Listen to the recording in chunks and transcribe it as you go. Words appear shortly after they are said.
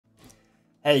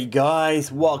Hey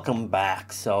guys, welcome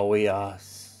back. So we are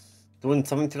doing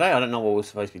something today. I don't know what we're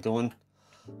supposed to be doing.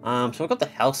 So I got the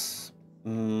house, for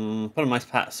the most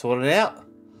part, sorted out.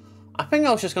 I think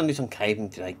I was just going to do some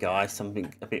caving today, guys.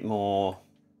 Something a bit more,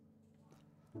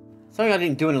 something I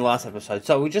didn't do in the last episode.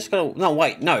 So we just got to. No,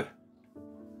 wait, no.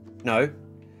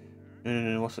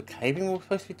 What's the caving we were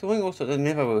supposed to be doing? What's the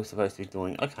Nether we were supposed to be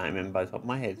doing? I can't remember by the top of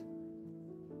my head.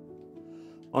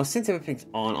 Well, since everything's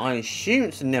on, I assume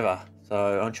it's the Nether.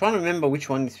 So I'm trying to remember which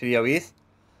one this video is.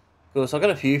 Because I've got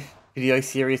a few video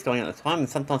series going at the time and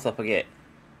sometimes I forget.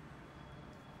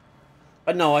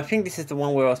 But no, I think this is the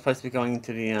one where I was supposed to be going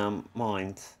into the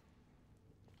mines.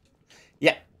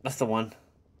 Yeah, that's the one.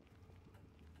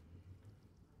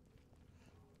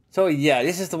 So yeah,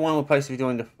 this is the one we're supposed to be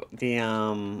doing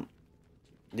the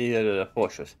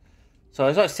fortress. So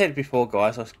as I said before,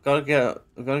 guys, I've got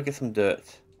to get some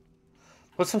dirt.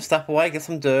 Put some stuff away, get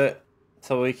some dirt,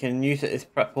 so we can use it as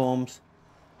platforms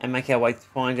and make our way,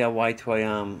 find our way to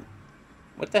a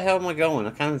What the hell am I going? I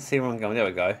can't even see where I'm going. There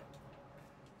we go.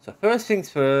 So first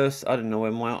things first, I don't know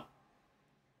where my...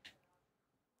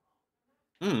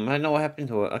 I don't know what happened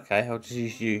to it. Okay, I'll just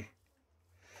use you.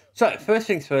 So first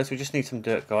things first, we just need some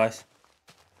dirt, guys.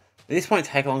 This won't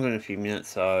take longer than a few minutes,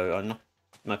 so I'm not,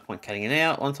 no point cutting it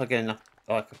out. Once I get enough,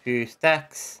 like a few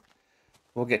stacks,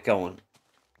 we'll get going.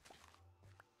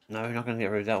 No, we're not going to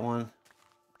get rid of that one.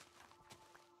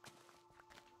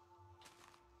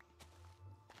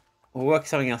 We'll work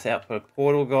something else out for a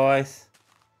portal, guys.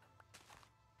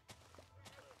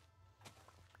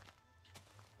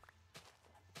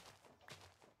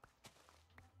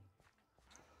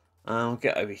 We'll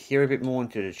get over here a bit more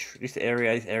into this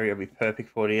area. This area will be perfect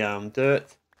for the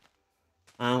dirt.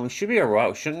 We should be alright.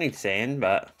 We shouldn't need sand,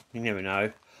 but you never know.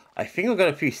 I think I've got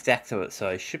a few stacks of it, so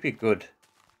it should be good.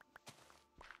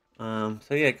 So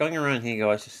yeah, going around here,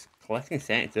 guys, just collecting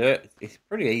sand, dirt. It's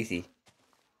pretty easy.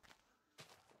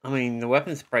 I mean, the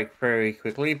weapons break very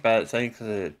quickly, but it's only because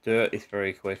the dirt is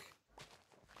very quick.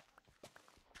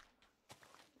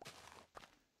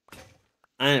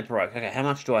 And it broke. Okay, how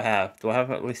much do I have? Do I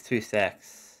have at least 2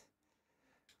 stacks?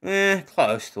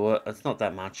 Close to it. It's not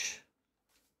that much.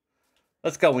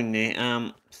 Let's go in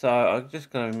there. So I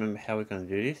just gotta remember how we're gonna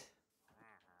do this.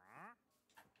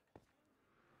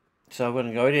 So I'm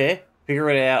gonna go there,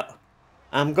 figure it out.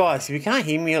 Guys, if you can't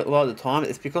hear me a lot of the time,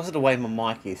 it's because of the way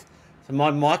my mic is. So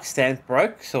my mic stand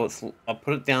broke, so I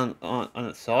put it down on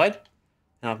its side.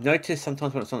 And I've noticed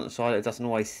sometimes when it's on its side, it doesn't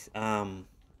always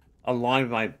align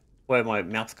with where my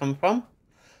mouth's coming from.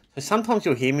 So sometimes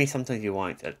you'll hear me, sometimes you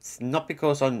won't. It's not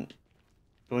because I'm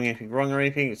doing anything wrong or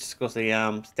anything. It's just because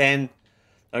the stand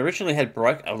I originally had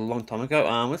broke a long time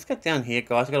ago. Let's get down here,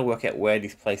 guys. I've got to work out where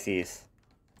this place is.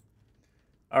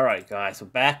 Alright, guys, we're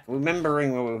back.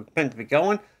 Remembering where we're meant to be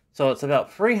going. So it's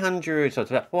about 300, so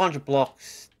it's about 400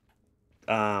 blocks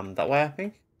that way, I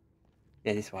think.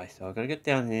 Yeah, this way. So I've got to get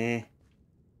down there.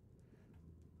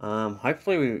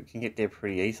 Hopefully we can get there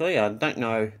pretty easily. I don't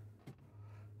know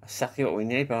exactly what we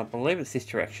need, but I believe it's this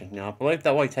direction. Now, I believe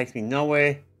that way takes me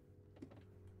nowhere.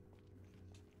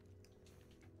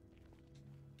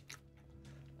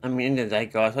 I mean, end of the day,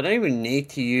 guys, I don't even need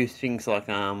to use things like,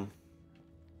 I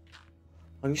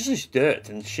can just use dirt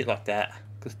and shit like that.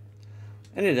 Because,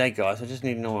 end of the day, guys, I just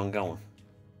need to know where I'm going.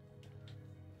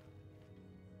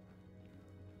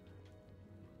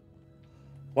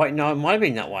 Wait, no, it might have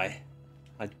been that way.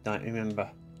 I don't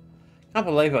remember. Can't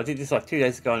believe it. I did this like 2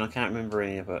 days ago and I can't remember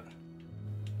any of it.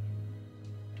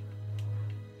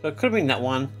 So it could have been that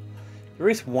one. There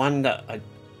is one that I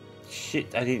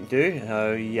didn't do.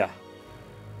 Oh, yeah.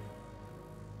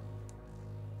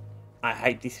 I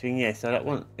hate this thing, yeah, so that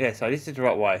one, yeah, so this is the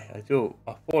right way. I thought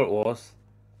it was.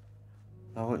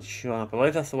 I wasn't sure. I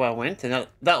believe that's the way I went, and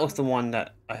that was the one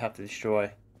that I have to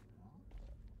destroy.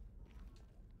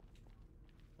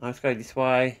 Let's go this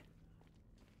way.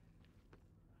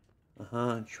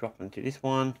 Drop into this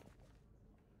one.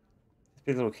 Just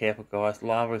be a little careful, guys.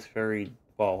 Lava is very,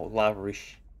 well,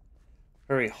 lava-ish.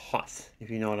 Very hot, if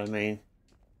you know what I mean.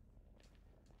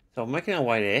 So I'm making our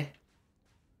way there.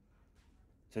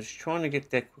 So just trying to get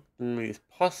there quickly as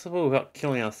possible without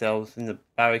killing ourselves in the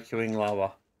barbecuing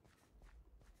lava.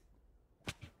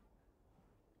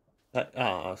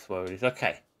 That's where it is.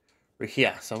 Okay. We're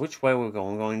here. So which way we're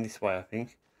going? We're going this way, I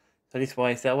think. So this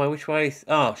way is that way. Which way is...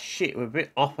 Oh, shit. We're a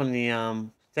bit off on the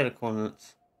set of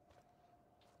coordinates.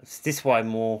 It's this way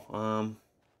more.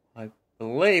 I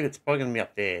believe it's probably going to be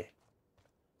up there.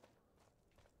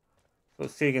 So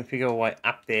let's see if we can figure a way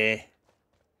up there.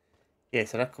 Yeah,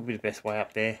 so that could be the best way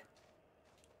up there.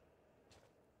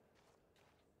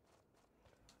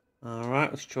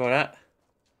 Alright, let's try that.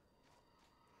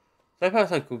 So far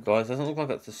so good, guys. Doesn't look like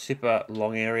it's a super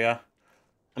long area.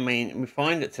 I mean, we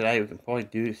find it today, we can probably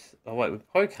do this. Oh wait, we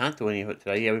probably can't do any of it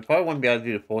today. Yeah, we probably won't be able to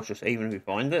do the fortress even if we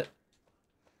find it.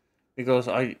 Because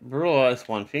I realised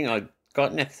one thing, I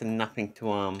got next to nothing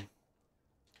to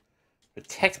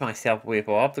protect myself with,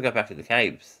 or I'll have to go back to the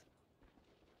caves.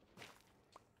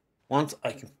 Once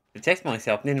I can protect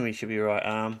myself, then we should be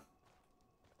right.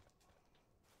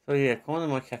 So yeah, according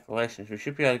to my calculations, we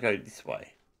should be able to go this way.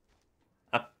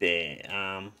 Up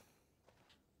there,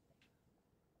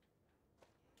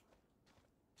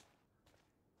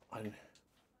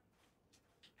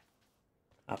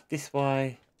 up this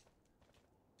way.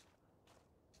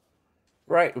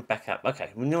 Right, we're back up. Okay,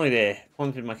 we're nearly there.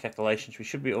 According to my calculations, we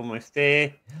should be almost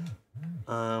there.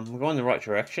 We're going the right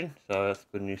direction, so that's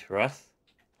good news for us.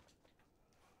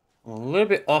 I'm a little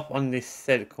bit off on this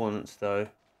set of coordinates, though.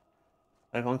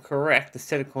 If I'm correct, the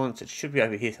set of coordinates, it should be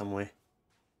over here somewhere.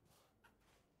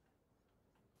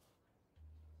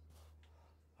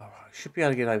 Alright, should be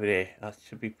able to get over there. That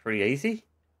should be pretty easy.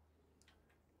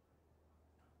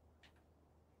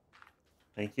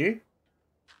 Thank you.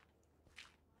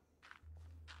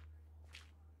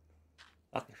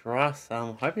 Lucky for us.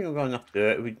 I'm hoping we've got enough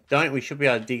dirt. If we don't, we should be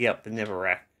able to dig up the Nether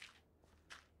rack.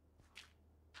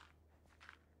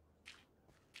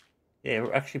 Yeah,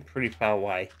 we're actually pretty far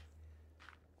away.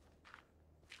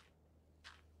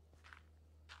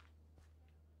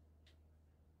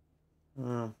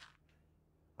 Alright,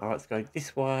 let's go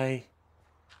this way.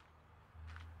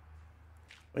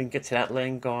 We can get to that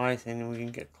land, guys, and we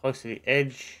can get close to the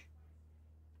edge.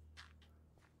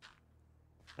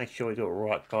 Make sure we do it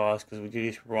right, guys, because if we do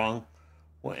this wrong,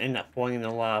 we'll end up falling in the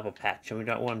lava patch, and we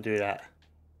don't want to do that.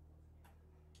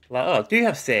 Oh, I do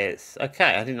have stairs.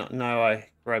 Okay, I did not know I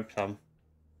grabbed some.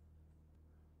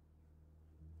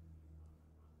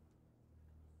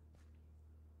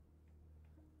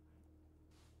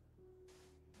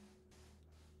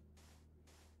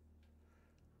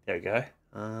 There we go.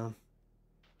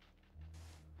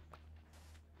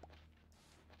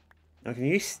 I can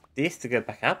use this to go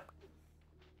back up.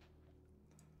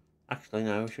 Actually,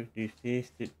 no, we should use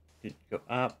this to go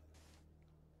up.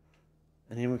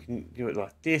 And then we can do it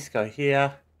like this, go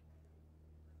here.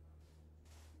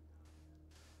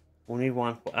 We'll need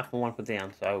one for up and one for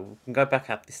down. So we can go back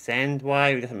up the sand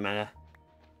way, it doesn't matter.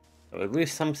 So we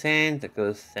lose some sand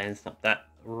because sand's not that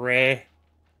rare.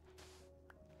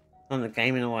 Not in the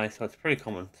game in a way, so it's pretty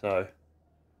common. So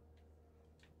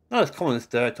not as common as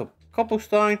dirt or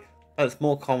cobblestone, but it's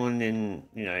more common than,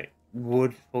 you know,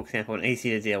 wood, for example, and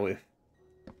easier to deal with.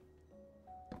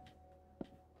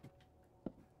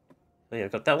 So yeah,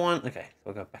 I've got that one. Okay,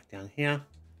 so I'll go back down here.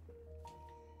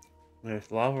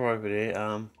 There's lava over there.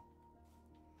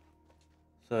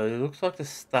 So it looks like there's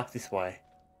stuff this way.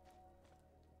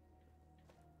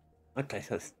 Okay,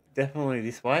 so it's definitely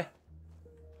this way.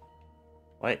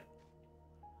 Wait.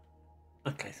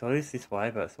 Okay, so it is this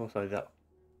way, but it's also that.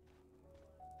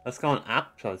 That's going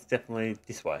up, so it's definitely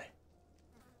this way.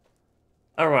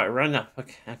 Alright, run up.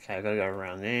 Okay, I gotta go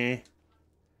around there.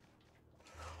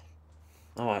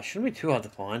 Alright, shouldn't be too hard to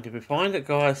find. If we find it,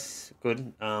 guys,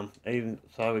 good. Even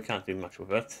so, we can't do much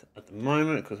with it at the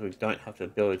moment because we don't have the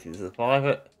ability to survive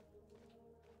it.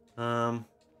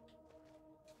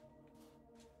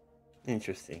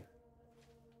 Interesting.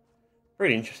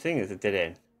 Pretty interesting. It's a dead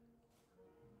end.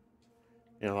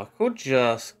 You know, I could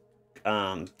just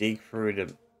dig through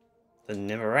the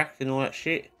Netherrack and all that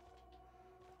shit.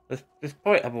 There's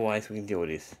probably other ways we can deal with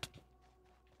this.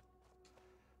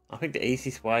 I think the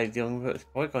easiest way of dealing with it is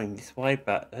probably going this way,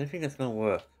 but I don't think that's going to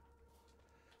work.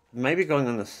 Maybe going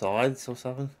on the sides or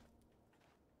something.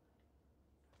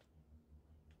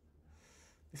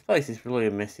 This place is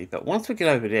really messy, but once we get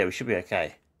over there, we should be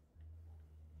okay.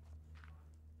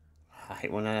 I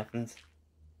hate when that happens.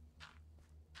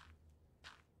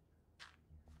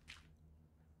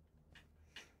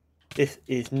 This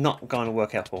is not going to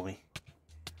work out for me.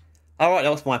 Alright, that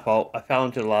was my fault. I fell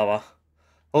into the lava.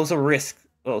 It was a risk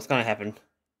what was going to happen.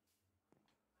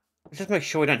 Let's just make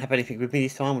sure we don't have anything with me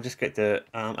this time. We'll just get the...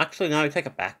 actually, no, take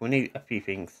it back. We need a few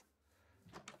things.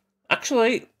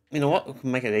 Actually, you know what? We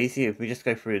can make it easier if we just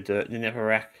go through the dirt in the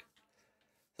Netherrack.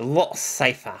 It's a lot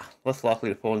safer. Less likely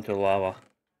to fall into the lava.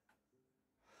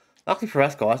 Luckily for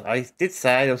us, guys, I did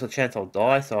say there was a chance I'll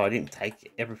die, so I didn't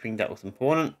take everything that was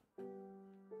important.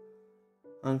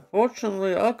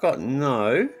 Unfortunately, I got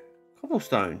no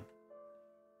cobblestone.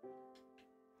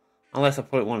 Unless I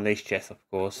put it in one of these chests, of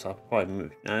course. I'll probably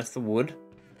move. No, that's the wood.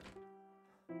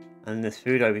 And there's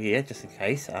food over here, just in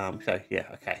case. So, yeah,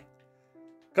 okay.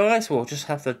 Guys, we'll just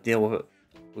have to deal with it.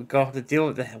 We've got to deal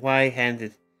with the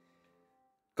way-handed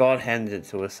God handed it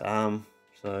to us.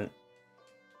 So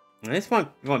and this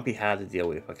won't be hard to deal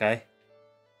with. Okay.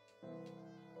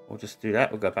 We'll just do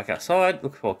that. We'll go back outside,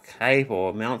 look for a cave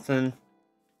or a mountain.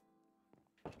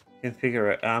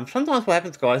 Configure it. Sometimes what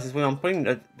happens, guys, is when I'm putting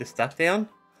the stuff down,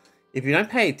 if you don't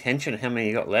pay attention to how many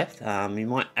you got left, you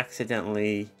might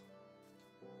accidentally,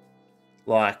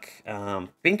 like,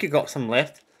 think you got some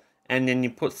left, and then you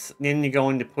go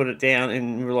in to put it down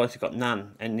and realize you've got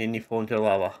none, and then you fall into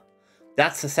lava.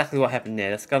 That's exactly what happened there.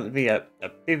 That's going to be a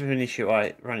bit of an issue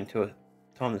I run into it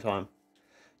time to time.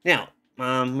 Now,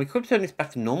 we could turn this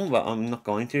back to normal, but I'm not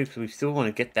going to because we still want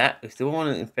to get that. We still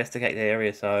want to investigate the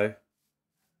area, so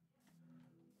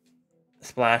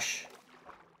splash.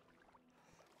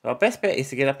 So our best bet is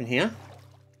to get up in here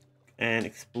and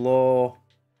explore.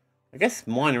 I guess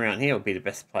mine around here would be the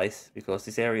best place because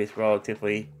this area is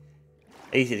relatively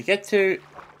easy to get to.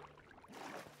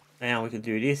 Now we can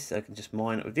do this. I can just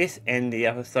mine it with this and the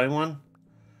other stone one.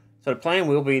 So the plan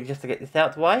will be just to get this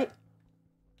out the way.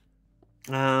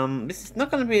 This is not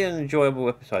going to be an enjoyable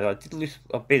episode. I did lose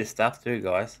a bit of stuff too,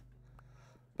 guys.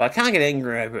 But I can't get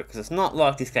angry over it because it's not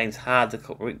like this game's hard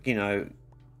to, you know,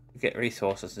 get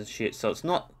resources and shit. So it's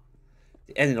not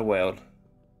the end of the world.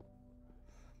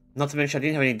 Not to mention I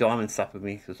didn't have any diamond stuff with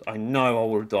me because I know I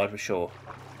would have died for sure.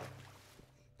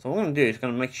 So what I'm going to do is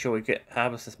going to make sure we get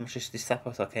harvest as much of this stuff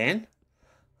as I can.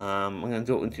 I'm going to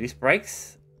do it into this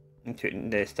breaks. Into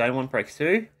the stone one breaks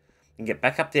too. And get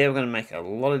back up there. We're going to make a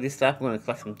lot of this stuff. We're going to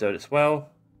collect some dirt as well.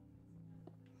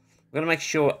 We're going to make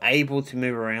sure we're able to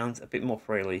move around a bit more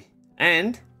freely.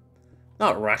 And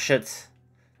not rush it.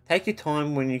 Take your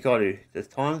time when you got to. There's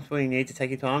times when you need to take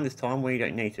your time. There's times when you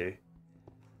don't need to.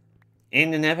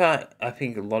 In the Nether, I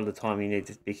think a lot of the time you need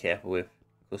to be careful with.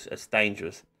 Because it's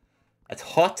dangerous. It's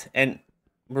hot and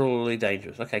really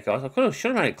dangerous. Okay, guys.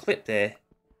 Should have made a clip there.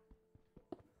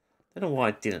 Don't know why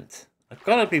I didn't. I've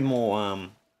got to be more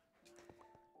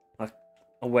like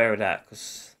aware of that.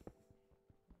 Because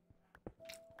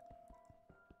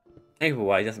either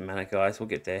way, it doesn't matter, guys. We'll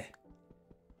get there.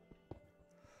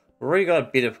 We've already got a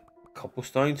bit of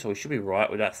cobblestone, so we should be right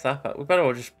with that stuff. But we're better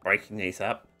off just breaking these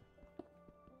up.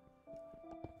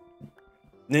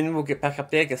 Then we'll get back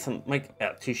up there, make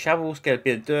about 2 shovels, get a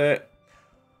bit of dirt.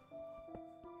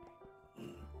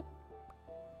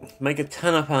 Make a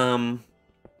ton of,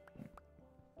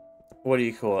 what do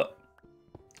you call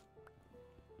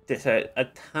it? So a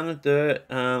ton of dirt,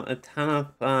 a ton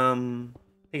of,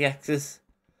 pickaxes.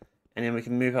 And then we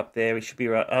can move up there. We should be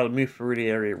right. I'll move through the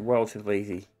area relatively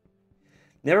easy.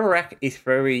 Netherrack is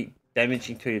very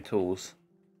damaging to your tools.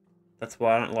 That's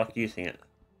why I don't like using it.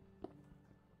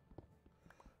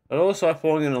 But also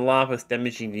falling in the lava is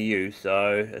damaging to you,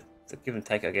 so it's a give and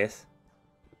take, I guess.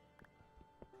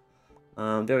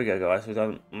 There we go, guys. We've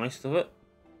done most of it.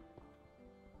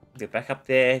 Get back up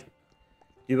there.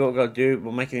 Do what we've got to do.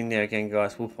 We'll make it in there again,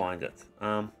 guys. We'll find it.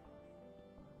 Alright,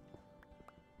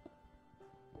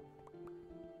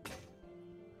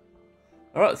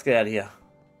 let's get out of here.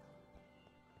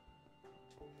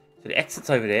 So the exit's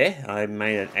over there. I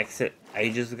made an exit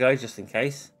ages ago, just in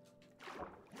case.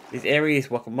 This area is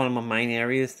one of my main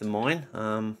areas to mine.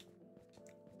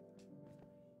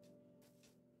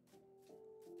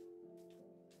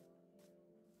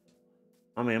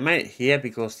 I mean, I made it here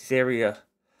because this area...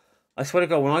 I swear to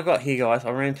God, when I got here, guys,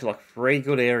 I ran into like 3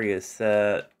 good areas.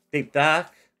 Deep Dark.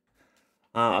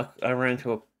 I ran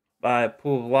into a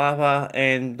pool of lava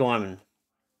and diamond.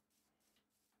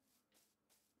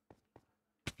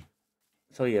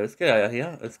 So yeah, let's get out of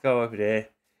here. Let's go over there.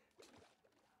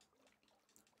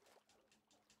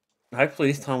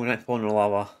 Hopefully this time we don't fall in the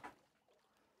lava.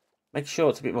 Make sure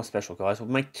it's a bit more special, guys. We'll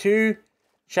make 2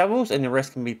 shovels and the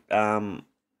rest can be,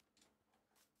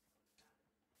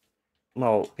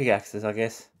 well, pickaxes, I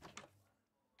guess.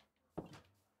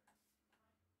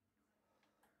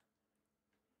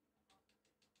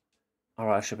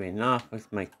 Alright, should be enough. Let's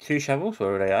make 2 shovels,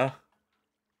 wherever they are.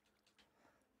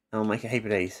 And I'll make a heap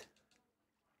of these.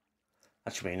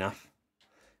 That should be enough.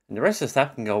 And the rest of the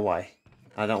stuff can go away.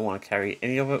 I don't want to carry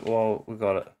any of it while we've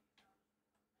got it.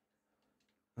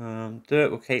 Dirt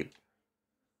we'll keep.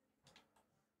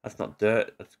 That's not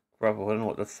dirt, that's gravel. I don't know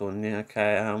what that's on there.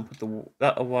 Okay, put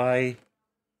that away.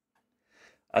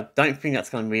 I don't think that's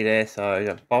going to be there, so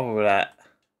don't bother with that.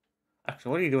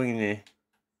 Actually, what are you doing in there?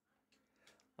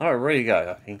 Oh, ready to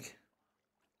go, I think.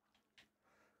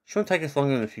 Shouldn't take us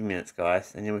longer than a few minutes,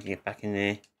 guys, and then we can get back in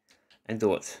there and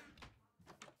do it.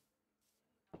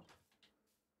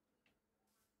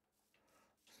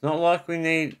 It's not like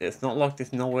it's not like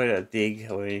there's nowhere to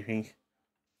dig or anything.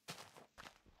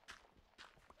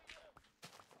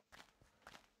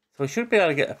 So we should be able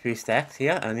to get a few stacks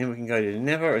here, and then we can go to the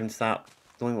Nether and start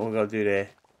doing what we've got to do there.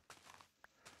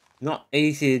 Not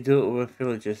easy to do it with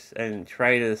villagers and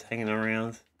traders hanging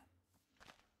around.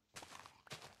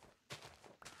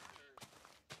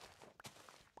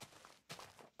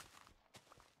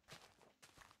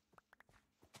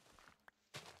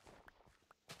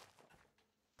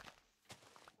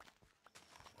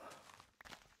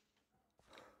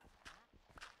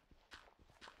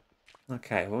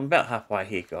 Okay, well, I'm about halfway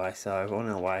here, guys, so we're on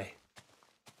our way.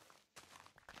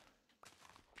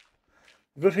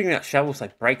 The good thing about shovels,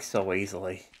 they break so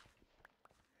easily.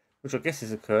 Which I guess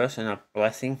is a curse and a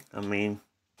blessing. I mean...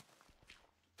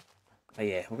 But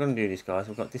yeah, we're going to do this, guys.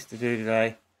 We've got this to do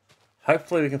today.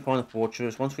 Hopefully we can find the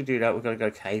fortress. Once we do that, we've got to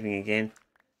go caving again.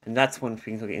 And that's when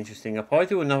things will get interesting. I'll probably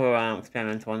do another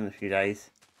experimental one in a few days.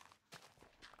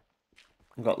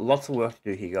 We've got lots of work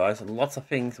to do here, guys. And lots of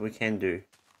things we can do.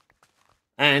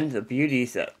 And the beauty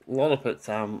is that a lot of it's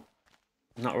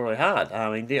not really hard.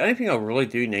 I mean, the only thing I really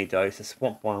do need, though, is a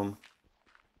swamp biome.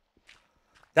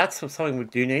 That's something we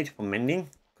do need for mending.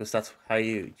 Because that's how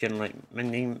you generate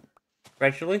mending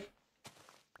gradually.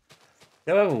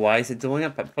 There are other ways of doing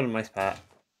it, but for the most part.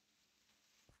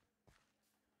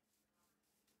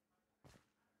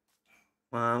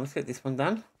 Let's get this one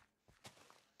done.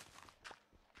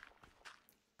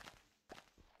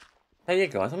 Hey, yeah,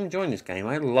 guys, I'm enjoying this game.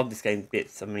 I love this game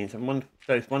bits. I mean, it's one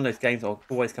of those games I'll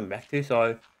always come back to.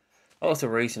 So that was the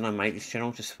reason I made this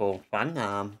channel, just for fun.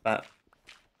 But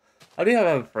I do have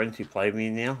other friends who play with me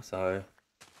now, so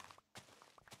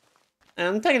and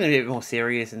I'm taking it a bit more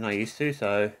serious than I used to.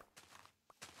 So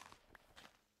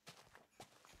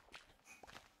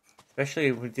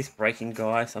especially with this breaking,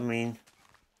 guys. I mean,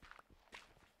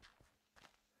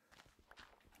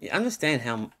 you understand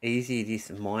how easy it is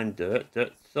to mine dirt.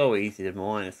 Dirt's so easy to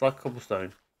mine. It's like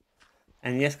cobblestone.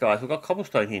 And yes, guys, we've got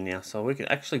cobblestone here now, so we can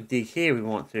actually dig here if we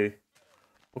want to.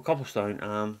 For cobblestone,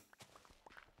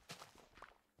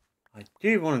 I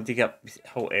do want to dig up this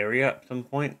whole area at some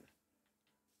point.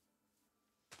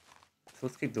 So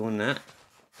let's keep doing that.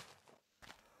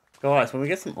 Guys, when we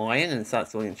get some iron and start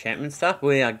doing enchantment stuff,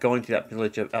 we are going to that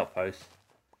village of outpost.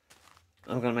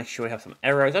 I'm going to make sure we have some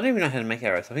arrows. I don't even know how to make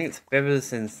arrows. I think it's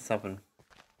feathers and something.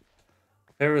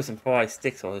 Feathers and probably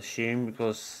sticks, I assume,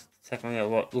 because it's technically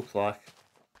what it looks like.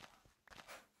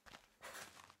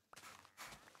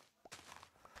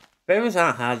 Feathers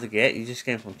aren't hard to get. You just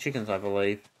get them from chickens, I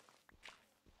believe.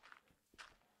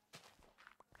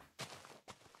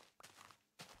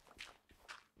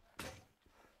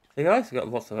 So guys, we've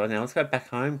got lots of it now. Let's go back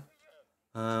home.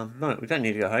 No, we don't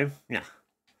need to go home. Nah.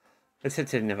 Let's head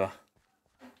to the Nether.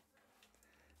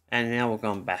 And now we're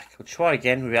going back. We'll try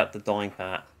again without the dying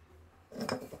part.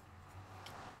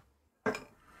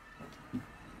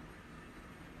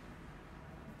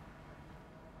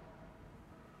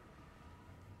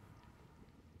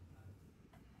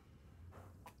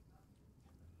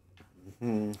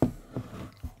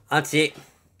 That's it.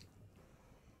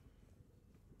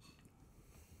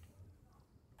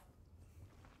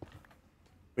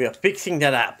 We are fixing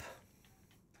that up.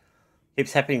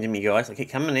 Keeps happening to me, guys. I keep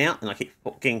coming out and I keep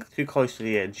getting too close to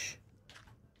the edge.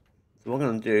 So what I'm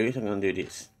going to do is I'm going to do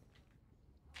this.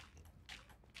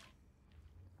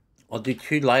 I'll do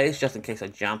 2 layers just in case I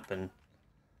jump and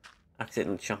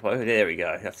accidentally jump over. There we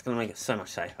go. That's going to make it so much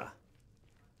safer.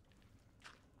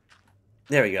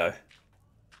 There we go.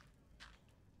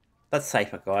 That's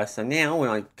safer, guys. So now when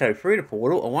I go through the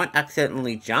portal, I won't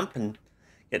accidentally jump and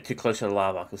get too close to the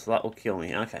lava, because that will kill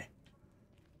me. Okay.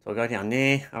 So I'll go down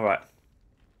there. Alright.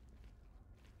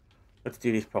 Let's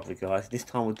do this properly, guys. This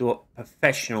time we'll do it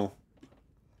professional.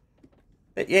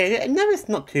 But yeah, Nether's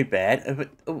not too bad.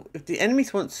 If the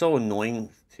enemies weren't so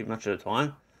annoying too much of the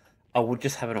time, I would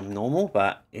just have it on normal,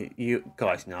 but you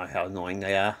guys know how annoying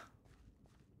they are.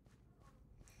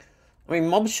 I mean,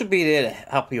 mobs should be there to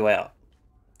help you out,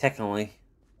 technically.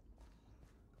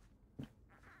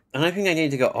 I don't think they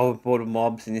need to go overboard with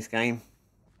mobs in this game.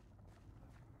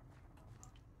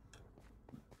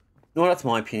 No, that's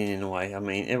my opinion in a way. I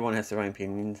mean, everyone has their own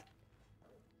opinions.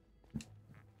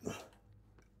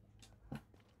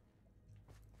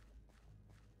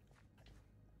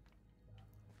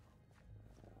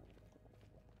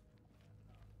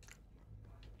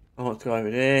 Oh, let's go over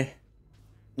there.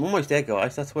 I'm almost there,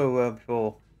 guys. That's where we were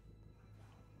before.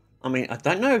 I mean, I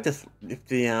don't know if the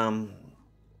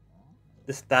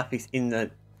stuff is in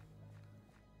the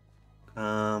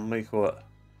what do you call it?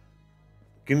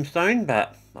 Gravestone,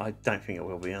 but I don't think it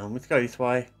will be. Let's go this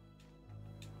way.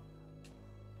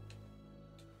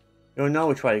 You'll know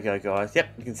which way to go, guys.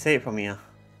 Yep, you can see it from here.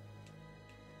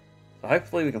 So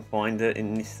hopefully we can find it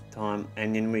in this time,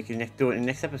 and then we can do it in the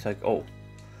next episode. Oh,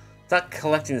 start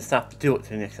collecting the stuff to do it to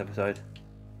the next episode.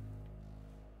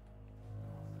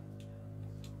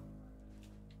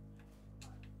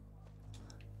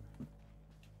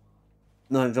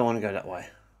 No, I don't want to go that way.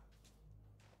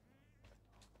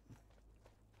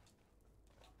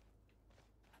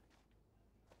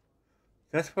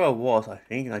 That's where I was, I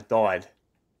think, and I died.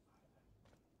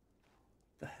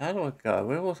 So how do I go?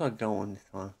 Where was I going this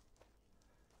time?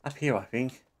 Up here, I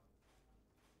think.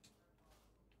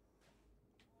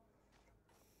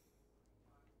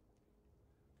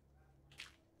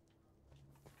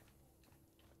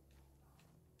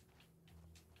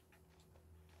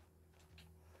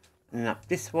 And up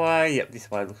this way. Yep, this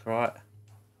way looks right.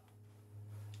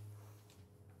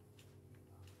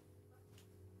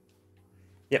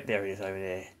 Yep, there it is over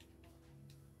there.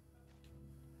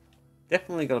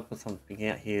 Definitely got to put something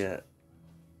out here.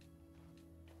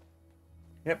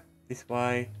 Yep, this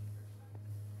way.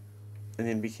 And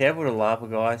then be careful with the lava,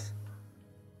 guys.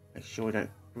 Make sure we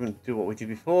don't do what we did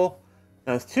before.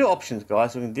 Now there's two options,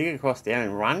 guys. We can dig across there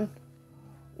and run,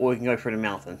 or we can go through the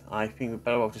mountain. I think we're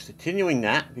better off just continuing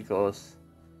that because...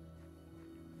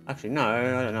 Actually, no,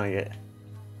 I don't know yet.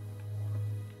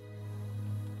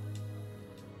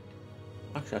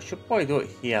 Actually, I should probably do it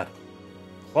here,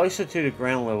 closer to the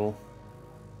ground level.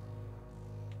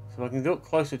 So I can do it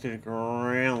closer to the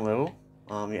ground level.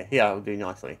 Yeah, here I'll do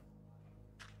nicely.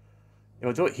 If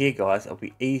I do it here, guys, it'll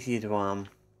be easier to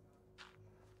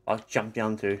like jump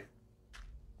down to.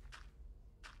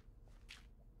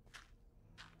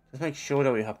 Just make sure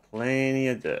that we have plenty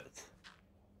of dirt.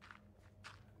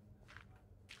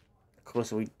 Of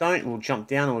course, if we don't, we'll jump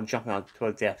down or we'll jump out to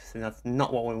a depth, and that's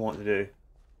not what we want to do.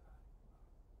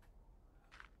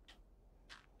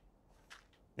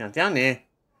 Now down there,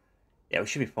 yeah, we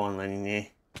should be fine landing there.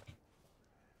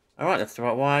 Alright, that's the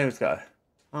right way, let's go.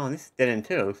 Oh, this is dead end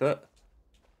too, looks like.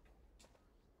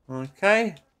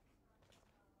 Okay.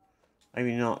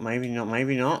 Maybe not, maybe not,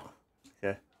 maybe not.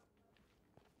 Okay.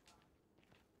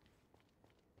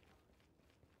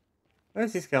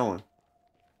 Where's this going?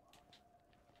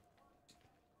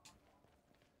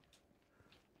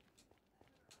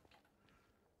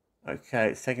 Okay,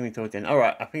 it's taking me towards the end.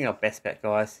 Alright, I think our best bet,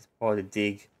 guys, is probably to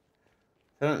dig.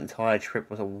 That entire trip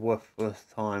was a worthless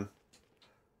time.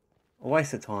 A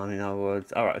waste of time, in other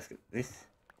words. Alright, let's get this.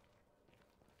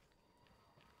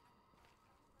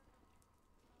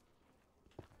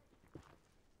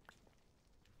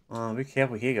 Be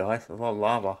careful here, guys. There's a lot of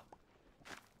lava.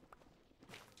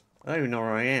 I don't even know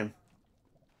where I am.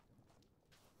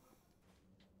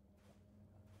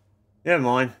 Never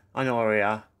mind. I know where we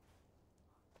are.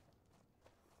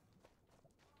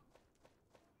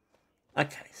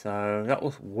 Okay, so that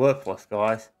was worthless,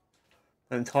 guys.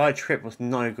 The entire trip was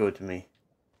no good to me.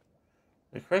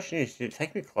 The question is, did it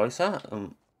take me closer?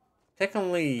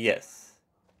 Technically, yes.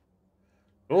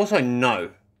 But also,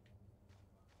 no.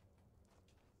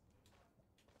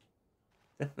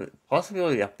 Definitely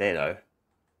possibility up there, though.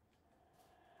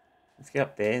 Let's get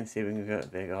up there and see if we can go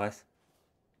up there, guys.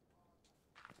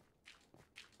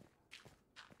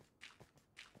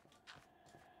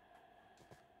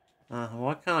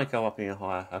 Why can't I go up any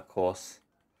higher? Of course.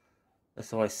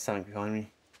 There's always something behind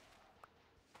me.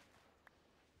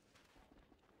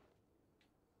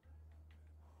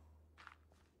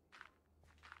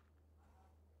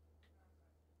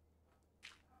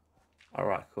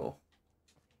 Alright, cool.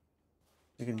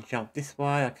 We can jump this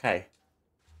way, okay.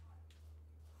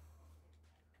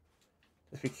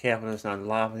 Just be careful there's no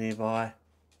lava nearby.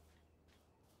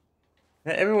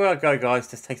 Now, everywhere I go, guys,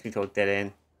 just takes me to a dead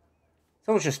end.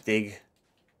 So let's just dig.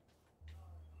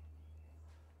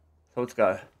 So let's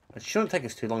go. It shouldn't take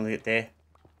us too long to get there.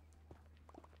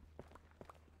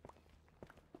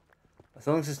 As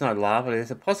long as there's no lava,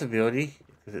 there's a possibility,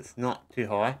 because it's not too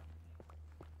high.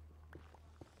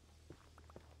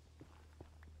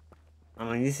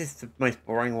 I mean, this is the most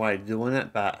boring way of doing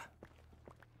it, but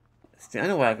it's the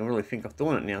only way I can really think of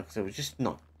doing it now, because it was just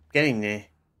not getting there.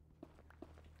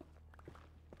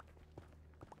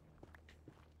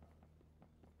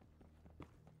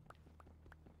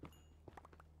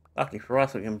 Lucky for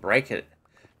us, we can break it.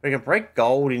 We can break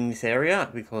gold in this area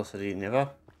because of the Nether.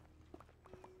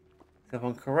 So if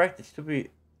I'm correct, it should be,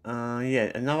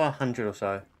 yeah, another 100 or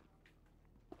so.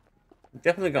 We've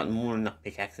definitely got more than enough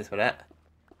pickaxes for that.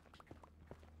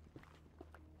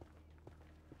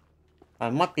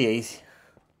 It might be easy.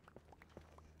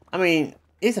 I mean,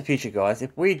 here's the future, guys.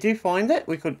 If we do find it,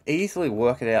 we could easily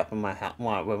work it out from my house.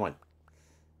 Where my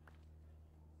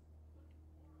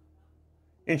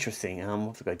interesting. We'll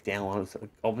have to go down,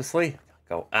 obviously.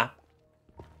 Go up.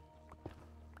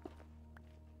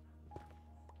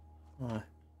 Oh.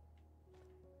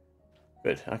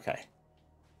 Good, okay.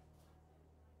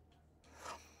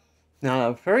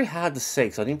 Now, very hard to see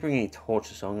because I didn't bring any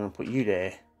torches, so I'm going to put you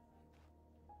there.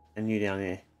 And you down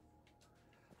there.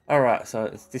 Alright, so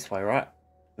it's this way, right?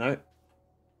 No?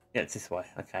 Yeah, it's this way.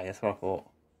 Okay, that's what I thought.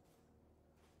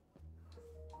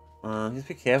 Just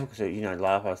be careful because, you know,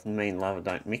 lava and me and lava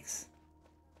don't mix.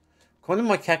 According to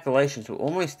my calculations, we're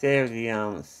almost there with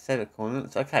the set of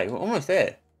coordinates. Okay, we're almost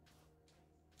there.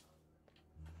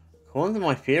 According to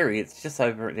my theory, it's just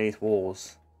over at these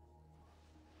walls.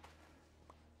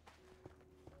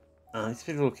 Just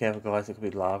be a little careful, guys. There could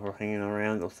be lava hanging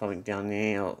around or something down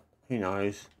there, or who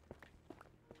knows.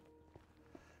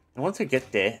 And once we get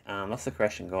there, that's the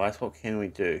question, guys. What can we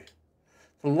do?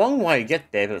 It's a long way to get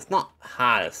there, but it's not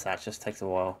hard as such. It just takes a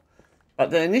while.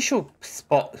 But the initial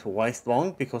spot is always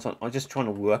long because I'm just trying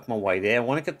to work my way there. I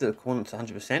want to get the coordinates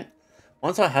 100%.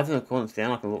 Once I have the coordinates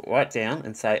down, I can look right down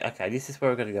and say, okay, this is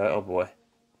where we're going to go. Oh boy.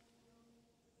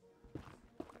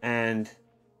 And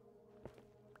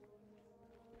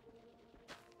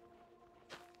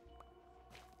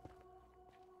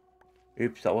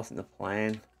oops, that wasn't the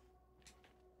plan.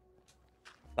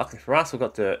 Luckily for us, we've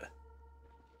got dirt.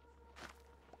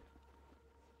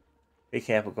 Be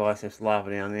careful, guys. There's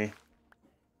lava down there.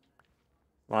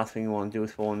 Last thing you want to do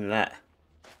is fall into that.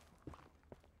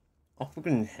 Oh,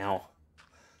 flipping hell.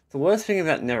 The worst thing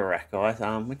about Netherrack, guys,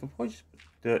 we can probably just put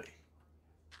dirt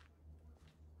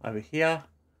over here.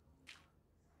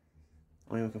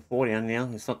 I mean, we can fall down now.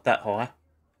 It's not that high.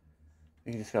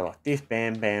 We can just go like this.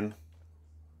 Bam, bam.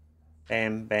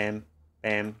 Bam, bam,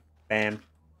 bam, bam.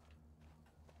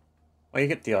 Well, you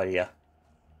get the idea.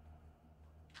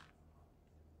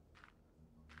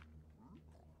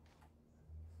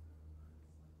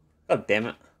 God damn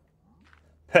it.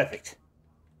 Perfect.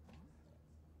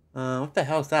 What the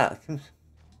hell's that?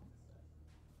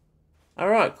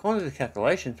 Alright, according to the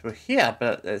calculations, we're here,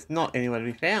 but there's not anywhere to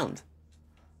be found.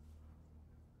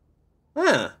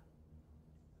 Huh.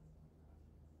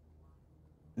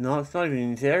 No, it's not even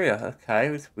in this area. Okay,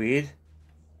 it's weird.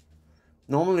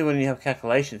 Normally when you have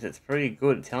calculations, it's pretty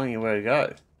good at telling you where to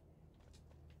go.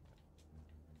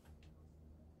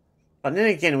 But then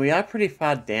again, we are pretty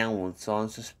far downwards, so I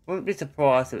just wouldn't be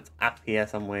surprised if it's up here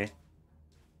somewhere.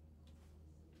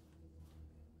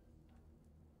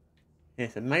 Yeah,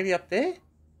 so maybe up there?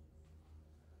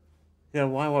 Yeah,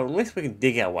 why? Well, at least we can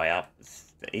dig our way up.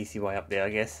 It's the easy way up there, I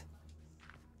guess.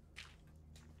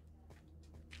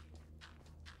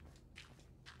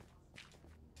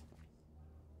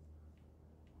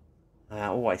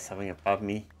 Always something above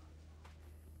me.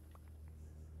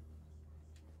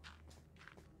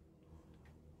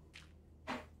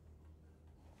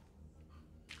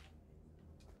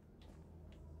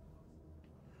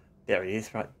 There it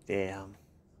is, right there.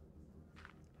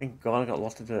 Thank God I got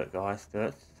lots of dirt, guys.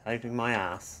 Dirt's saving my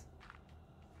ass.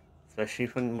 Especially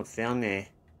from what's down there.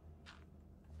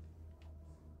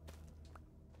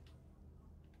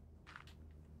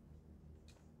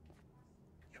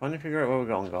 Trying to figure out where we're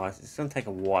going, guys. It's going to take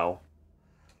a while.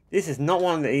 This is not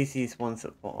one of the easiest ones.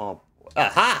 Oh,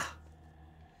 aha!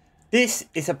 This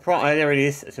is a oh, there it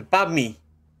is. It's above me.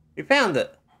 We found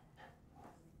it.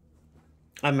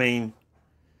 I mean,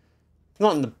 it's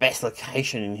not in the best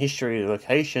location in history of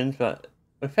locations, but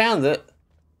we found it.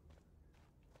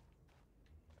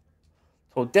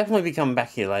 So we'll definitely be coming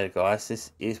back here later, guys.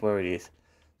 This is where it is. So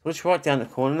let's write down the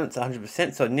coordinates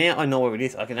 100%. So now I know where it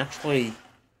is. I can actually,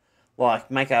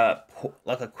 like, make a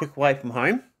quick way from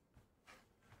home.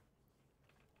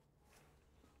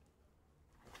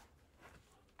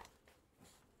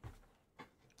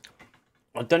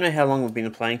 I don't know how long we've been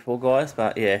playing for, guys,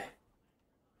 but yeah.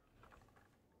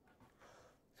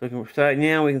 So we can start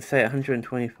now. We can say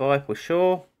 125 for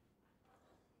sure.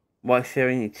 White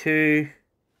 72.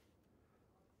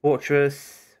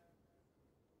 Fortress.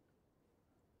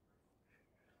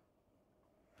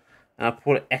 And I'll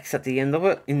put an X at the end of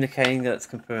it, indicating that it's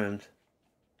confirmed.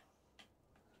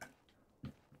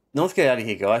 Now let's get out of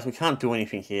here, guys. We can't do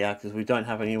anything here because we don't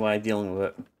have any way of dealing with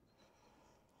it.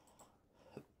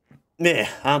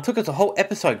 Yeah, took us a whole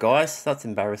episode, guys. That's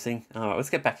embarrassing. Alright, let's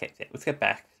get back. Let's get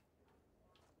back.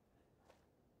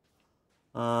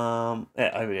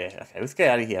 Yeah, over there. Okay, let's get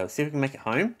out of here. Let's see if we can make it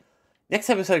home. Next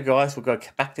episode, guys, we'll go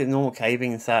back to normal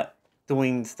caving and start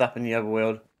doing stuff in the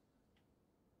overworld.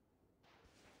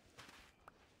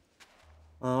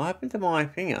 What happened to my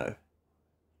thingo?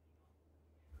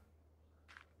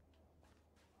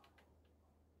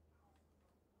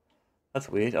 That's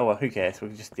weird. Oh, well, who cares? We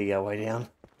can just dig our way down.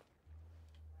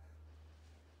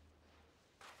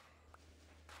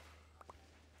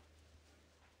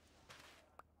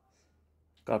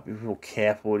 Gotta be real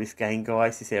careful with this game,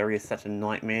 guys. This area is such a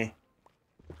nightmare.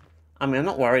 I mean, I'm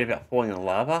not worried about falling in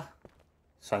lava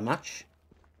so much.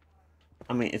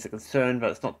 I mean, it's a concern, but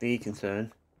it's not the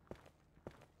concern.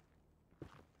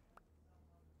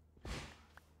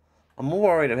 I'm more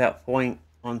worried about falling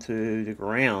onto the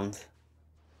ground,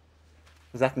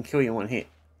 because that can kill you in one hit.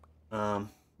 Oh,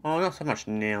 not so much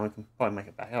now. We can probably make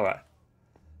it back. All right.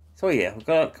 So yeah,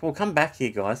 we'll come back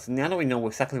here, guys. So now that we know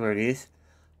exactly where it is,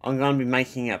 I'm going to be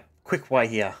making a quick way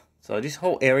here. So this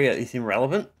whole area is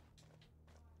irrelevant,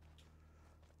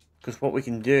 because what we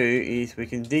can do is we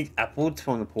can dig upwards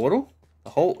from the portal. The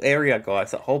whole area,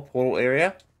 guys, that whole portal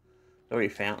area that we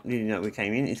found, you know, we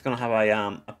came in, it's going to have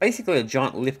a basically a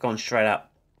giant lift going straight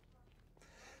up.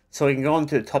 So we can go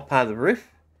onto the top part of the roof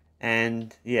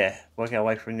and, yeah, work our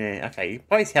way from there. Okay, you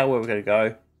probably tell where we're going to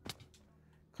go,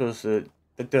 because the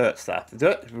dirt stuff. The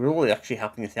dirt is really actually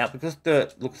helping us out, because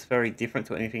dirt looks very different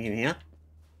to anything in here.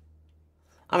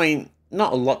 I mean,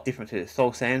 not a lot different to the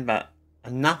soul sand, but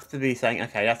enough to be saying,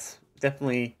 okay, that's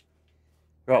definitely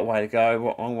the right way to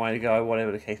go, wrong way to go,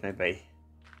 whatever the case may be.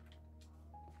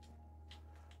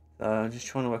 So I'm just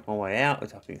trying to work my way out,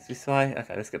 which I think is this way.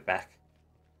 Okay, let's get back.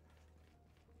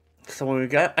 So when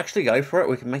we actually go for it,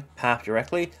 we can make the path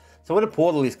directly. So where the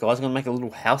portal is, guys, I'm going to make a little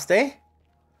house there,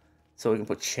 so we can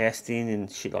put chests in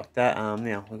and shit like that.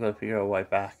 Now we've got to figure our way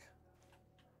back.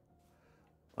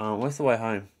 Where's the way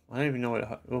home? I don't even know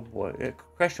where. Oh boy, yeah,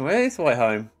 question. Where is the way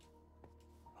home?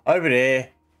 Over there.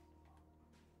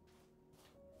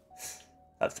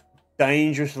 That's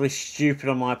dangerously stupid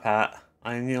on my part.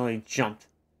 I nearly jumped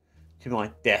to my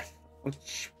death,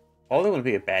 which probably wouldn't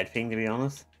be a bad thing, to be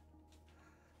honest.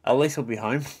 At least we'll be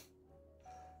home.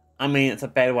 I mean, it's a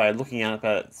bad way of looking at it,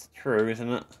 but it's true, isn't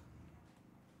it?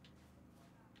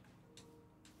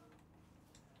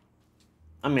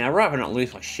 I mean, I'd rather not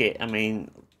lose my shit. I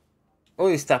mean, all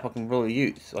this stuff I can really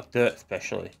use, like dirt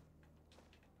especially.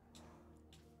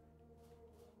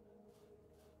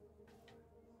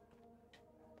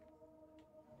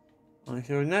 Is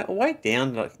there no way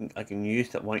down that I can use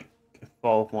that won't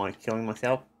involve my killing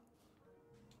myself?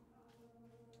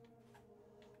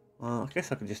 I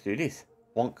guess I could just do this.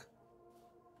 Wonk.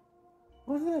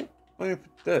 What is it? Let me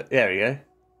put dirt. There we go.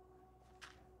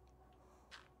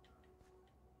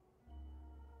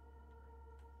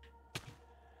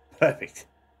 Perfect.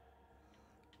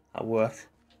 That worked.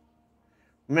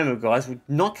 Remember, guys, we're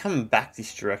not coming back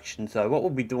this direction, so what we'll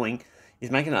be doing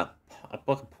is making a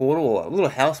portal, or a little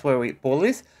house where we portal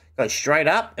is, go straight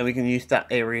up, and we can use that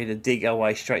area to dig our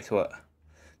way straight to it.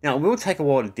 Now, it will take a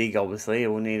while to dig, obviously.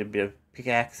 We'll need a bit of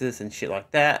pickaxes and shit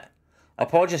like that. I'll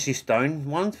probably just use stone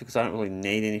ones, because I don't really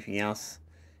need anything else.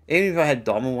 Even if I had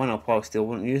diamond one, I probably still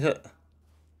wouldn't use it.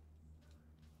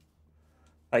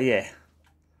 But yeah.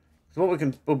 So what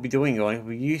we'll be doing, guys, we'll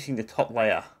be using the top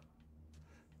layer.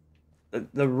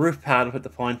 The roof part of it to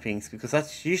find things, because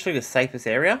that's usually the safest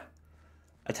area.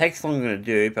 It takes longer to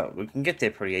do, but we can get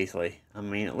there pretty easily. I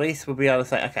mean, at least we'll be able to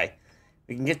say, okay,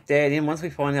 we can get there, then once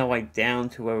we find our way down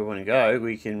to where we want to go,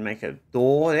 we can make a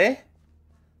door there.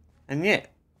 And yeah,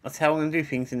 that's how we're going to do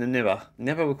things in the Nether.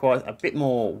 Nether requires a bit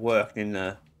more work than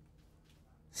the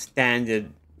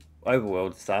standard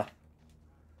overworld stuff.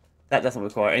 That doesn't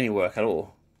require any work at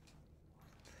all.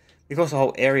 Because the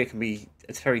whole area can be,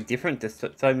 it's very different. There's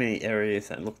so many areas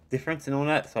that look different and all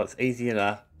that, so it's easier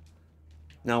to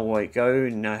know where to go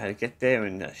and know how to get there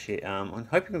and that shit. I'm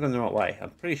hoping we're going the right way. I'm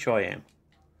pretty sure I am.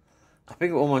 I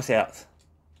think we're almost out.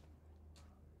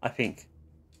 I think.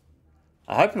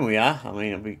 I'm hoping we are. I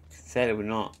mean, we said it we're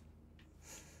not.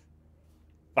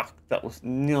 Fuck, that was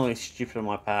nearly stupid on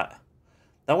my part.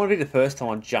 That won't be the first time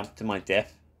I jumped to my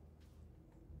death.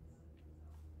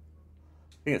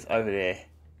 I think it's over there.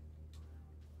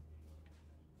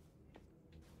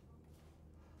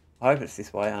 I hope it's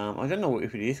this way. I don't know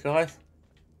if it is, guys.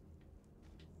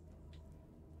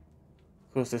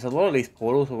 Because there's a lot of these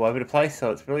portals all over the place,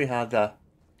 so it's really hard to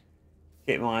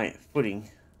get my footing.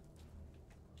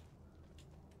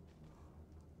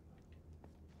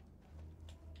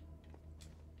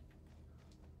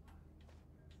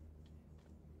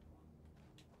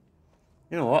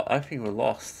 You know what? I think we're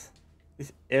lost.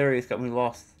 This area's got me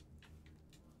lost.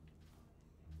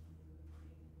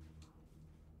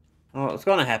 Oh, it's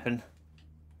gonna happen.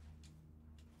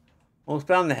 Well, it's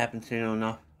bound to happen soon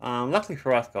enough. Luckily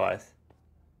for us, guys,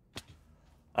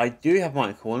 I do have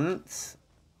my coordinates,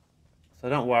 so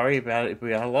don't worry about it if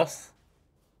we are lost.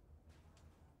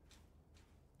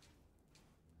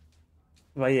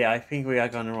 But yeah, I think we are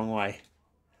going the wrong way.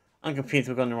 I'm convinced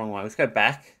we're going the wrong way. Let's go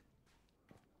back.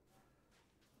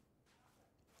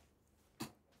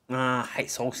 I hate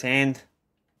soul sand.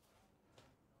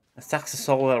 It sucks the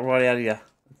soul out right out of you.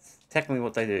 It's technically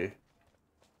what they do.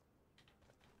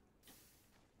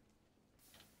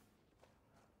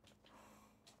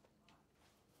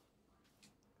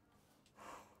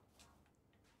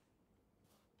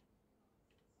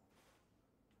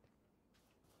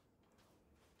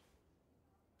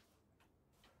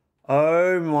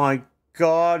 Oh my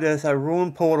god, there's a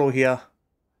ruined portal here.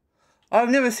 I've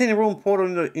never seen a ruined portal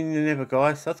in the Nether,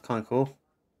 guys. That's kind of cool.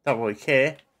 Don't really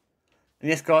care. And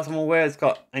yes, guys, I'm aware it's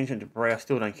got ancient debris. I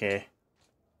still don't care.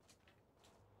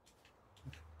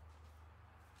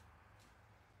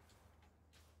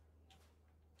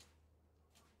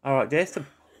 Alright, there's the...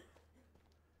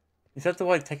 Is that the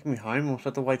way taking me home, or is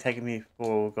that the way taking me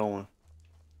before we're going?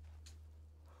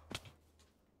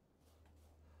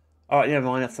 Alright, never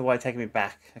mind, that's the way taking me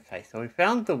back. Okay, so we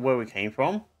found where we came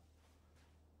from.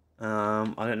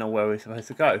 I don't know where we're supposed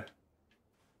to go.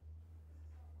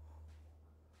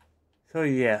 So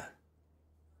yeah.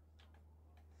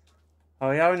 Oh,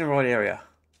 we are in the right area.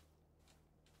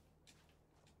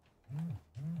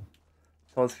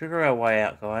 So let's figure our way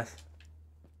out, guys.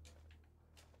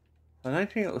 I don't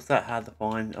think it was that hard to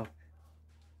find. Oh.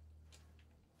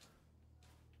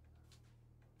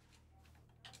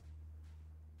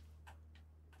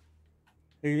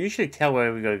 You can usually tell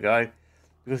where we gotta go.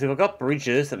 Because if I've got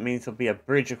bridges, that means there'll be a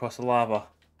bridge across the lava.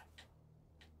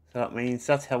 So that means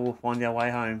that's how we'll find our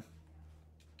way home.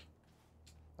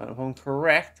 But if I'm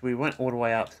correct, we went all the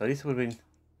way up. So this would have been...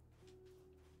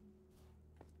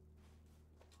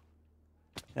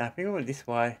 Yeah, I think we went this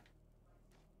way.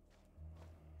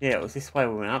 Yeah, it was this way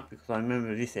we went up because I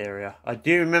remember this area. I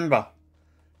do remember.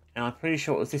 And I'm pretty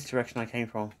sure it was this direction I came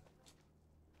from.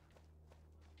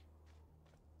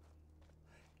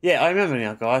 Yeah, I remember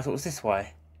now, guys. It was this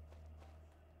way.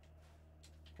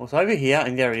 Well, it's over here,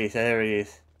 and there it is. There it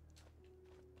is.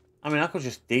 I mean, I could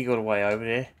just dig all the way over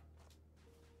there.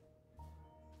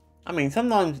 I mean,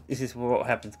 sometimes this is what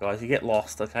happens, guys. You get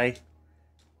lost, okay?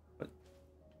 But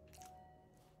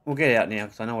we'll get out now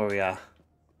because I know where we are.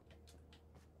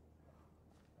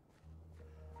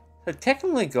 So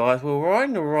technically, guys, we're right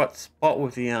in the right spot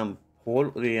with the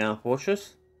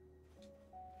fortress.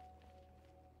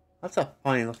 That's a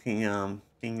funny looking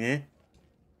thing there.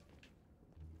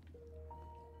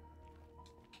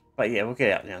 But yeah, we'll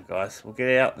get out now, guys. We'll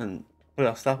get out and put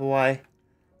our stuff away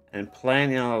and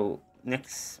plan our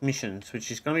next missions, which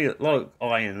is going to be a lot of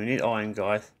iron. We need iron,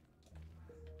 guys.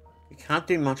 We can't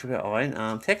do much without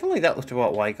iron. Technically, that was the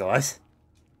right way, guys.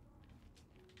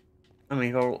 I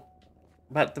mean, well,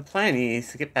 but the plan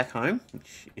is to get back home,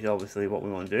 which is obviously what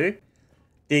we want to do.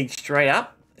 Dig straight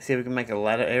up, see if we can make a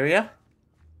ladder area.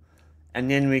 And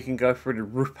then we can go through the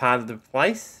roof part of the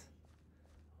place.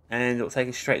 And it'll take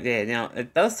us straight there. Now,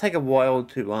 it does take a while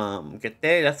to get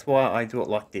there. That's why I do it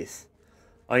like this.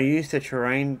 I use the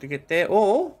terrain to get there.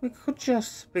 Or we could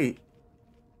just be...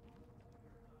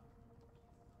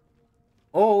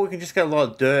 Or we can just get a lot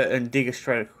of dirt and dig it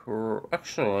straight across.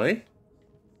 Actually...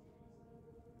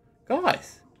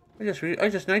 Guys, I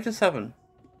just noticed something.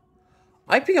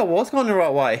 I think I was going the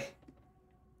right way.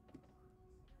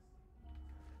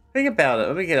 Think about it.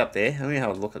 Let me get up there. Let me have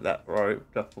a look at that road,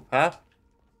 that footpath.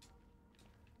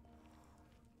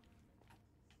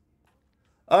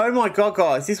 Oh my god,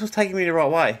 guys, this was taking me the right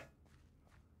way.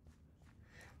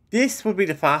 This would be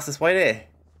the fastest way there.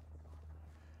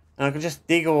 And I could just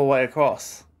dig all the way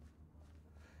across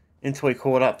until we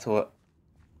caught up to it.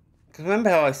 Because remember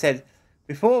how I said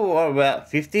before we were about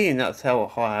 50 and that's how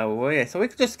high we were. Yeah, so we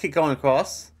could just keep going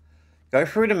across, go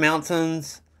through the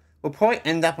mountains. We'll probably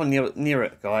end up on near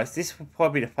it, guys. This will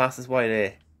probably be the fastest way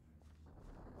there.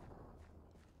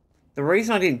 The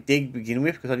reason I didn't dig to begin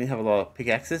with, because I didn't have a lot of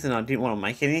pickaxes and I didn't want to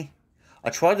make any. I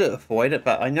tried to avoid it,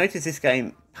 but I noticed this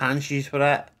game punishes you for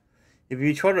that. If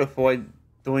you try to avoid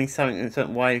doing something in a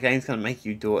certain way, the game's going to make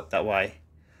you do it that way.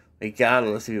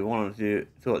 Regardless if you want to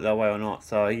do it that way or not.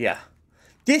 So, yeah.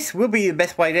 This will be the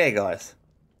best way there, guys.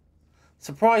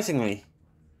 Surprisingly.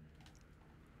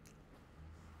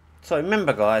 So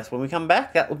remember, guys, when we come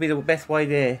back, that will be the best way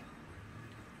there.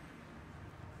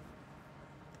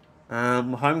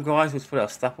 Home, guys, let's put our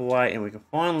stuff away and we can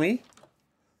finally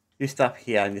do stuff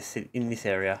here in this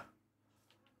area.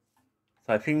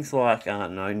 So things like, I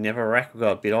don't know, Netherrack, we've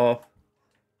got a bit of.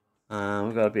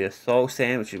 We've got a bit of soul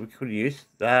sand, which we could use.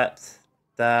 That.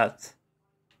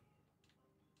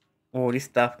 All this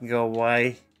stuff can go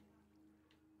away.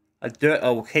 A dirt, I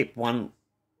will keep one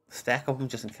stack of them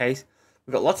just in case.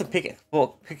 We've got lots of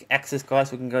pickaxes,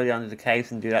 guys. We can go down to the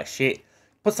caves and do that shit.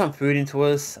 Put some food into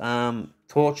us,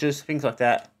 torches, things like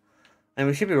that. And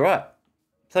we should be right.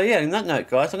 So yeah, on that note,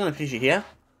 guys, I'm going to finish it here.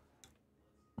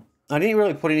 I didn't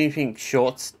really put anything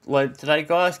shorts loaded today,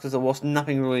 guys, because there was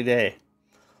nothing really there.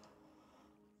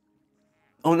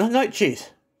 Oh, no,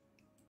 cheers.